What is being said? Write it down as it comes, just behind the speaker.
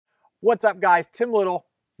What's up, guys? Tim Little,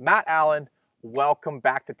 Matt Allen. Welcome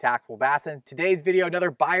back to TacticalBassin. Today's video, another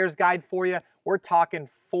buyer's guide for you. We're talking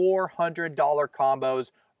 $400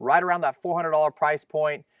 combos, right around that $400 price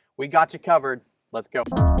point. We got you covered. Let's go.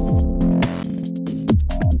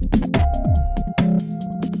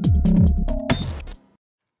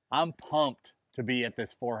 I'm pumped to be at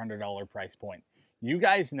this $400 price point. You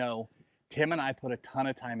guys know Tim and I put a ton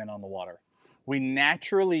of time in on the water. We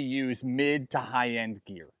naturally use mid to high-end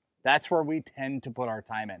gear. That's where we tend to put our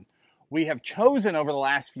time in. We have chosen over the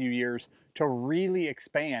last few years to really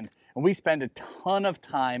expand, and we spend a ton of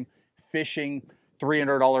time fishing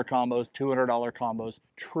 $300 combos, $200 combos,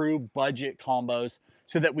 true budget combos,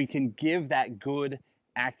 so that we can give that good,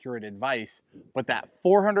 accurate advice. But that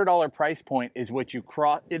 $400 price point is what you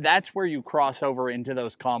cross. That's where you cross over into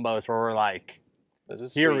those combos where we're like, this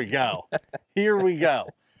is here sweet. we go. Here we go.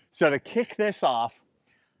 So to kick this off,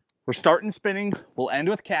 we're starting spinning. We'll end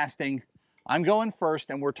with casting. I'm going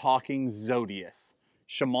first, and we're talking Zodius.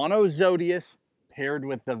 Shimano Zodius paired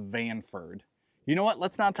with the Vanford. You know what?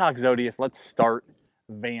 Let's not talk Zodius. Let's start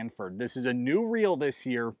Vanford. This is a new reel this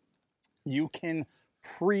year. You can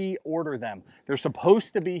pre-order them. They're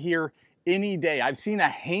supposed to be here any day. I've seen a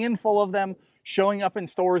handful of them showing up in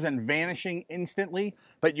stores and vanishing instantly,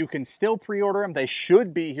 but you can still pre-order them. They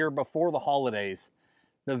should be here before the holidays.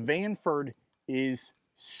 The Vanford is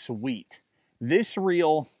sweet. This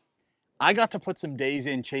reel, I got to put some days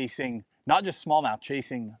in chasing, not just smallmouth,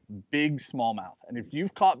 chasing big smallmouth. And if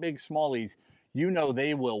you've caught big smallies, you know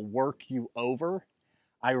they will work you over.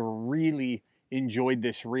 I really enjoyed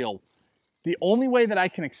this reel. The only way that I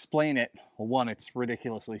can explain it, well, one, it's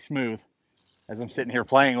ridiculously smooth as I'm sitting here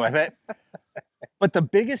playing with it. But the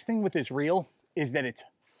biggest thing with this reel is that it's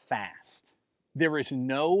fast. There is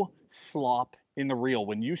no slop in the reel.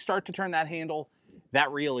 When you start to turn that handle, that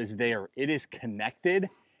reel is there. It is connected,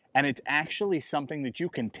 and it's actually something that you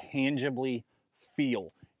can tangibly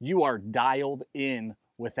feel. You are dialed in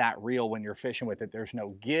with that reel when you're fishing with it. There's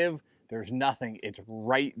no give, there's nothing. It's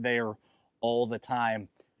right there all the time.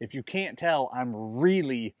 If you can't tell, I'm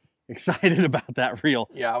really excited about that reel.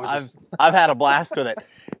 Yeah, I've had a blast with it.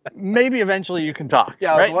 Maybe eventually you can talk.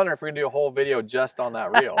 Yeah, I was right? wondering if we're gonna do a whole video just on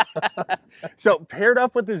that reel. So paired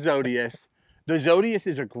up with the Zodius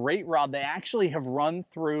is a great rod. They actually have run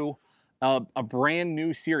through a brand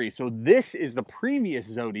new series. So this is the previous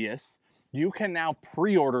Zodius. You can now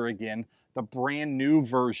pre-order again the brand new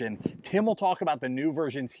version. Tim will talk about the new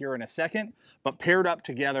versions here in a second, but paired up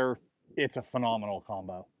together, it's a phenomenal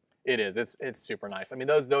combo. It is. It's super nice. I mean,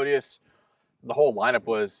 those Zodius, the whole lineup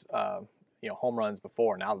was home runs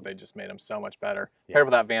before. Now that they just made them so much better. Yeah. Paired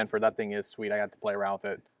with that Vanford, that thing is sweet. I got to play around with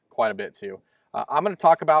it quite a bit too. I'm going to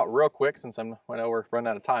talk about real quick, since I know we're running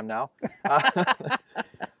out of time now.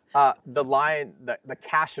 The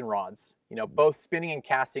casting rods. You know, both spinning and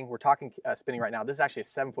casting. We're talking spinning right now. This is actually a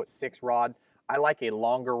 7'6" rod. I like a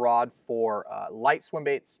longer rod for light swim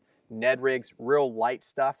baits, Ned rigs, real light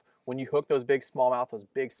stuff. When you hook those big smallmouth, those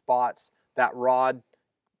big spots, that rod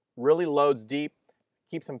really loads deep,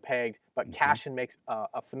 keeps them pegged. But casting makes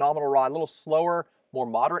a phenomenal rod. A little slower, more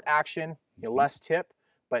moderate action, less tip,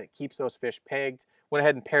 but it keeps those fish pegged. Went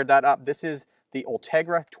ahead and paired that up. This is the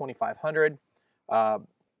Ultegra 2500.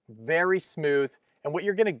 Very smooth. And what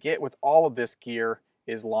you're going to get with all of this gear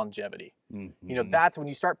is longevity. You know, that's when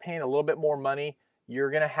you start paying a little bit more money, you're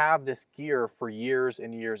going to have this gear for years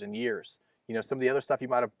and years and years. You know, some of the other stuff you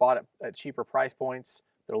might have bought at cheaper price points,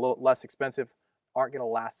 they're a little less expensive, aren't going to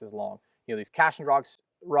last as long. You know, these casting rods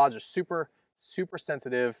are super, super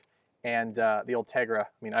sensitive. And the Ultegra, I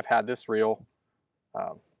mean, I've had this reel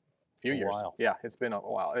a few years. While. Yeah, it's been a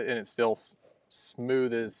while, and it's still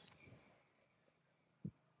smooth as...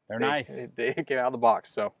 They're nice. They came out of the box,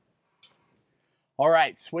 so. All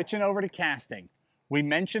right, switching over to casting. We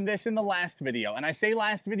mentioned this in the last video, and I say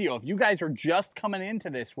last video, if you guys are just coming into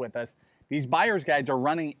this with us, these buyer's guides are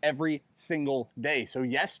running every single day. So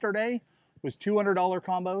yesterday was $200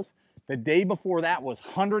 combos. The day before that was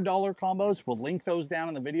 $100 combos. We'll link those down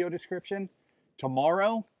in the video description.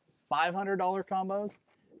 Tomorrow, $500 combos.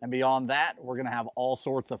 And beyond that, we're gonna have all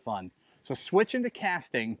sorts of fun. So switching to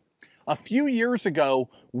casting, a few years ago,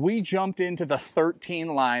 we jumped into the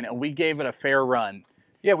 13 line and we gave it a fair run.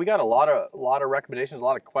 Yeah, we got a lot of recommendations, a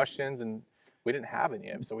lot of questions, and we didn't have any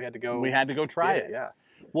of them, so we had to go try it. Yeah.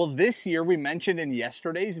 Well, this year we mentioned in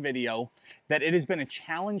yesterday's video that it has been a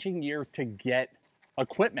challenging year to get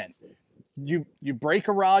equipment. You break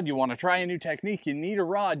a rod, you want to try a new technique, you need a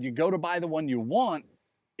rod, you go to buy the one you want,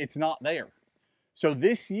 it's not there. So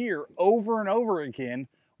this year, over and over again,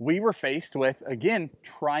 we were faced with, again,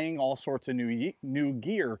 trying all sorts of new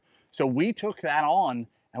gear. So we took that on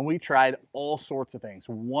and we tried all sorts of things.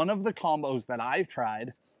 One of the combos that I've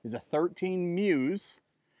tried is a 13 Muse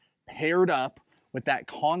paired up with that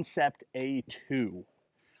Concept A2.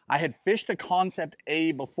 I had fished a Concept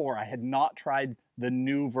A before. I had not tried the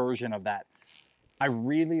new version of that. I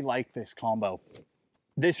really like this combo.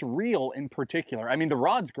 This reel in particular, I mean, the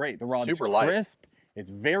rod's great. The rod's super crisp. Light. It's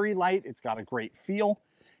very light. It's got a great feel.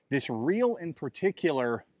 This reel in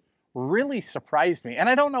particular really surprised me. And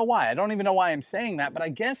I don't know why. I don't even know why I'm saying that, but I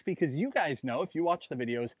guess because you guys know, if you watch the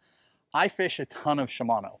videos, I fish a ton of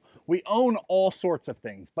Shimano. We own all sorts of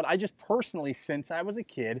things, but I just personally, since I was a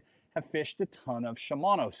kid, have fished a ton of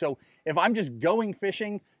Shimano. So if I'm just going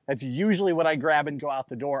fishing, that's usually what I grab and go out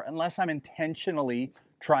the door, unless I'm intentionally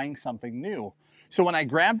trying something new. So when I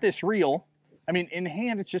grabbed this reel, I mean, in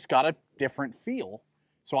hand, it's just got a different feel.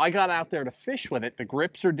 So I got out there to fish with it. The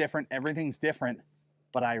grips are different, everything's different,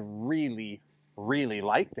 but I really, really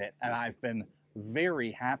liked it. And I've been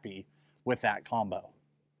very happy with that combo.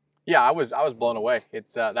 Yeah, I was blown away.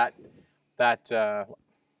 It's I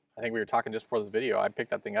think we were talking just before this video. I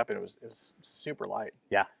picked that thing up and it was super light.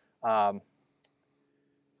 Yeah. I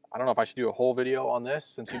don't know if I should do a whole video on this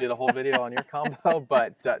since you did a whole video on your combo,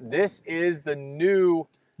 but this is the new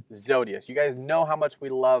Zodius. You guys know how much we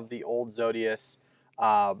love the old Zodius.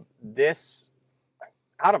 This,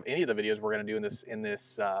 out of any of the videos we're going to do in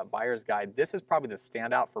this buyer's guide, this is probably the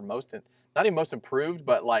standout for most, not even most improved,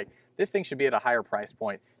 but like this thing should be at a higher price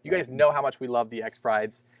point. You guys know how much we love the X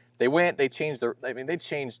Prides. They changed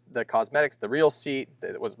the cosmetics, the reel seat,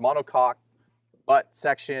 it was monocoque, butt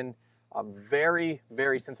section, a very,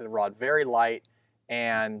 very sensitive rod, very light,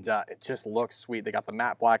 and it just looks sweet. They got the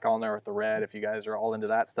matte black on there with the red, if you guys are all into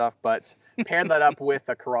that stuff, but paired that up with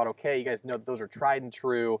a Corrado K, you guys know that those are tried and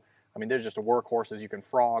true. I mean, they're just a workhorses. You can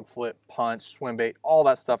frog, flip, punch, swim bait, all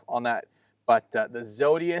that stuff on that. But the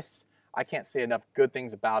Zodius, I can't say enough good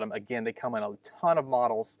things about them. Again, they come in a ton of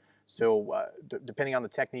models. So depending on the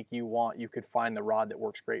technique you want, you could find the rod that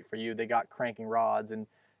works great for you. They got cranking rods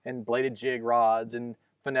and bladed jig rods and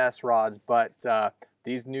finesse rods, but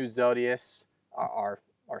these new Zodius are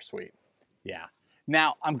sweet. Yeah.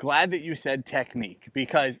 Now, I'm glad that you said technique,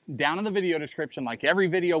 because down in the video description, like every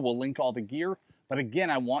video, we'll link all the gear. But again,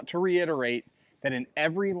 I want to reiterate that in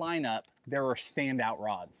every lineup, there are standout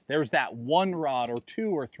rods. There's that one rod or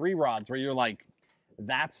two or three rods where you're like,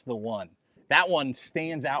 that's the one. That one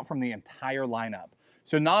stands out from the entire lineup.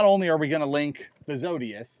 So not only are we going to link the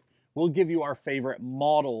Zodius, we'll give you our favorite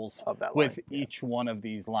models of that with line. each one of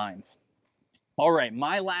these lines. All right,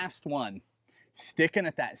 my last one, sticking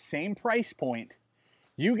at that same price point.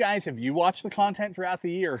 You guys, if you watch the content throughout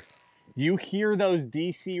the year, you hear those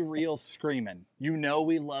DC reels screaming. You know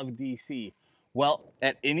we love DC. Well,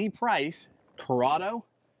 at any price, Corrado,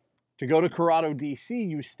 to go to Corrado DC,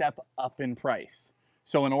 you step up in price.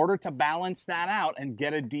 So in order to balance that out and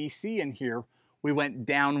get a DC in here, we went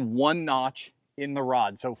down one notch in the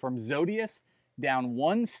rod. So from Zodius, down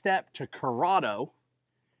one step to Corrado,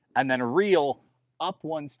 and then reel up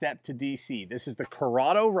one step to DC. This is the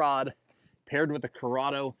Corrado rod paired with the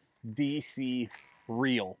Corrado DC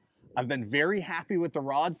reel. I've been very happy with the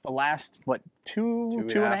rods the last, what, two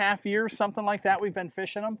and a half years, something like that we've been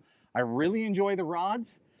fishing them. I really enjoy the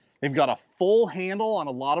rods. They've got a full handle on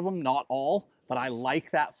a lot of them, not all, but I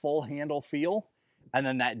like that full handle feel. And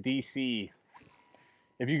then that DC.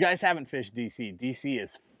 If you guys haven't fished DC, DC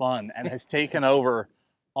is fun and has taken over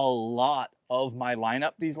a lot of my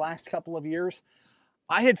lineup these last couple of years.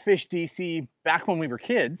 I had fished DC back when we were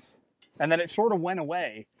kids, and then it sort of went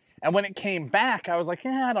away. And when it came back, I was like,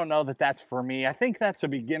 yeah, I don't know that that's for me. I think that's a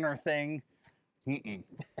beginner thing.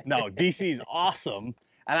 No, DC is awesome.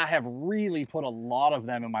 And I have really put a lot of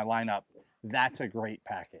them in my lineup. That's a great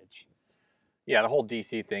package. Yeah, the whole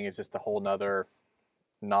DC thing is just a whole nother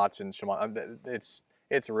notch in Shimano.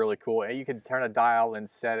 It's really cool. You can turn a dial and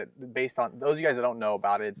set it based on, those of you guys that don't know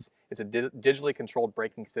about it, it's a digitally controlled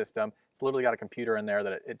braking system. It's literally got a computer in there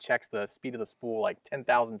that it checks the speed of the spool like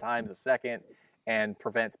 10,000 times a second and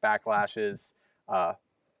prevents backlashes.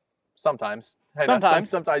 Sometimes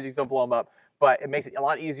you still blow them up, but it makes it a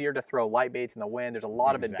lot easier to throw light baits in the wind. There's a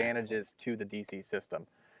lot of advantages to the DC system.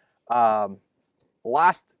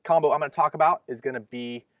 Last combo I'm going to talk about is going to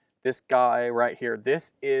be this guy right here.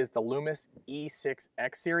 This is the Loomis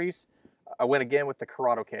E6X series. I went again with the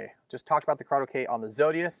Corrado K. Just talked about the Corrado K on the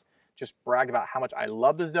Zodius. Just bragged about how much I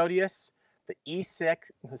love the Zodius. The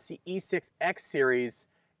E6X series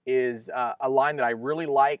is a line that I really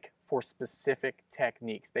like for specific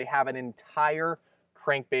techniques. They have an entire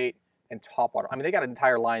crankbait and topwater. I mean, they got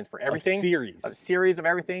entire lines for everything. A series of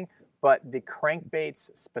everything, but the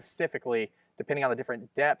crankbaits specifically, depending on the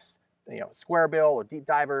different depths, square bill or deep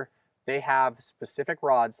diver, they have specific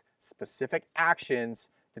rods, specific actions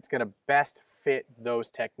that's going to best fit those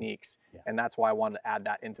techniques. Yeah. And that's why I wanted to add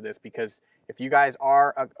that into this, because if you guys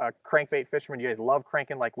are a crankbait fisherman, you guys love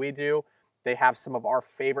cranking like we do, they have some of our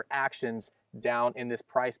favorite actions down in this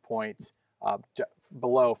price point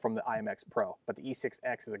below from the IMX Pro. But the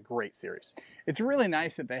E6X is a great series. It's really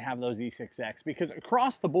nice that they have those E6X, because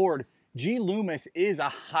across the board, G Loomis is a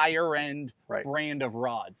higher end brand of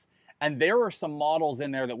rods. And there are some models in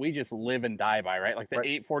there that we just live and die by, right? Like the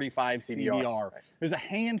 845 CDR. Right. There's a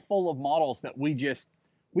handful of models that we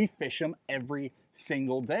fish them every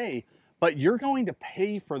single day. But you're going to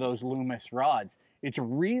pay for those Loomis rods. It's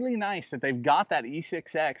really nice that they've got that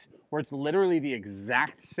E6X where it's literally the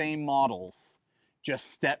exact same models,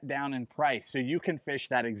 just stepped down in price. So you can fish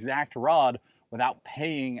that exact rod without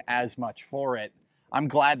paying as much for it. I'm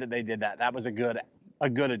glad that they did that. That was a good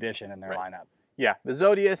addition in their lineup. Yeah, the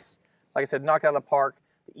Zodius, like I said, knocked out of the park.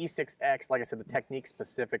 The E6X, like I said, the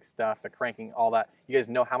technique-specific stuff, the cranking, all that. You guys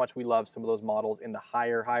know how much we love some of those models in the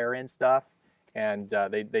higher end stuff, and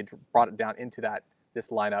they brought it down into this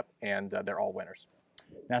lineup, and they're all winners.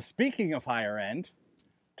 Now, speaking of higher end,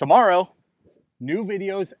 tomorrow, new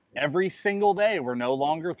videos every single day. We're no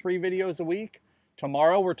longer 3 videos a week.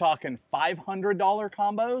 Tomorrow, we're talking $500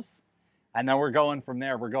 combos, and then we're going from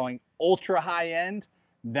there. We're going ultra high end.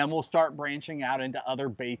 Then we'll start branching out into other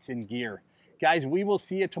baits and gear. Guys, we will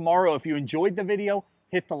see you tomorrow. If you enjoyed the video,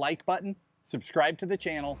 hit the like button, subscribe to the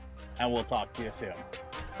channel, and we'll talk to you soon.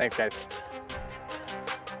 Thanks, guys.